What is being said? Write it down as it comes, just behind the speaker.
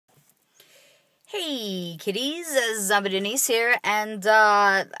Hey kitties, Zombie Denise here, and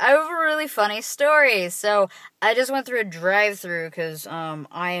I have a really funny story. So I just went through a drive-thru because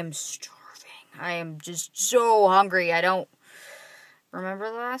I am starving. I am just so hungry. I don't remember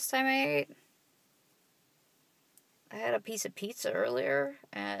the last time I ate. I had a piece of pizza earlier,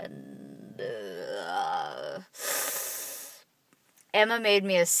 and Emma made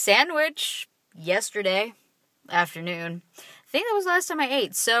me a sandwich yesterday afternoon. I think that was the last time I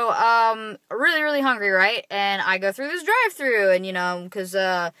ate. So, really, really hungry, right? And I go through this drive-thru, and, because,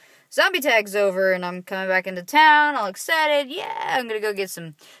 zombie tag's over, and I'm coming back into town, all excited. Yeah, I'm gonna go get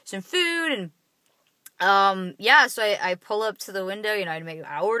some food, and, so I pull up to the window, I'd make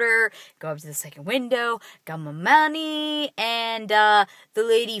my order, go up to the second window, got my money, and, the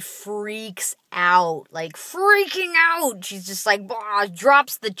lady freaks out, like, freaking out. She's just like, blah,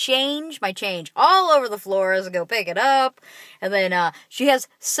 drops my change, all over the floor as I go pick it up, and then, she has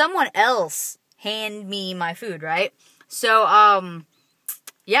someone else hand me my food, right? So,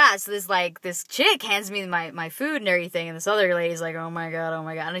 so this chick hands me my food and everything, and this other lady's like, oh my god,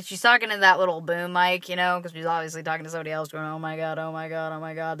 and she's talking to that little boom mic, because she's obviously talking to somebody else going, oh my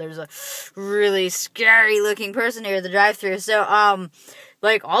god, there's a really scary looking person here at the drive-thru. So,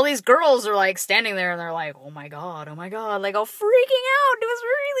 all these girls are, standing there, and they're like, oh my god, like, all freaking out. It was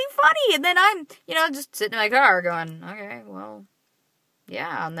really funny, and then I'm, just sitting in my car going, okay, well,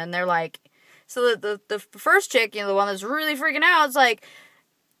 yeah, and then they're like, so the first chick, the one that's really freaking out, is like,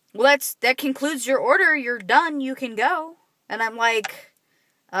 well, that concludes your order. You're done. You can go. And I'm like,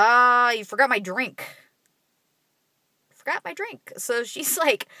 you forgot my drink. So she's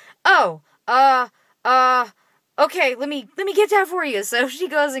like, oh, okay, let me get that for you. So she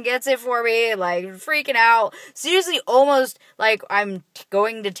goes and gets it for me, freaking out. Seriously, almost, I'm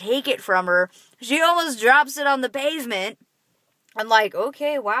going to take it from her. She almost drops it on the pavement. I'm like,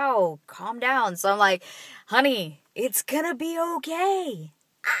 okay, wow, calm down. So I'm like, honey, it's gonna be okay.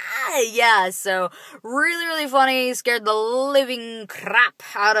 Yeah, so really, really funny. Scared the living crap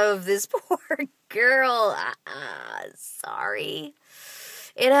out of this poor girl. Sorry.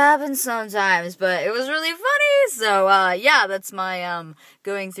 It happens sometimes, but it was really funny. So, that's my,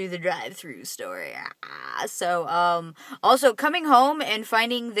 going through the drive-thru story. Also coming home and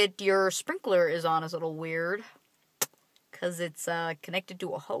finding that your sprinkler is on is a little weird. Because it's, connected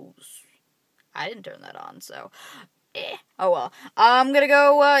to a hose. I didn't turn that on, so... Oh well. I'm gonna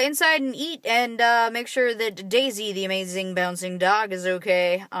go inside and eat and make sure that Daisy, the amazing bouncing dog, is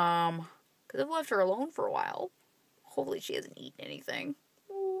okay. Because I've left her alone for a while. Hopefully she hasn't eaten anything.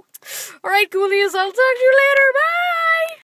 Alright, coolies, I'll talk to you later. Bye!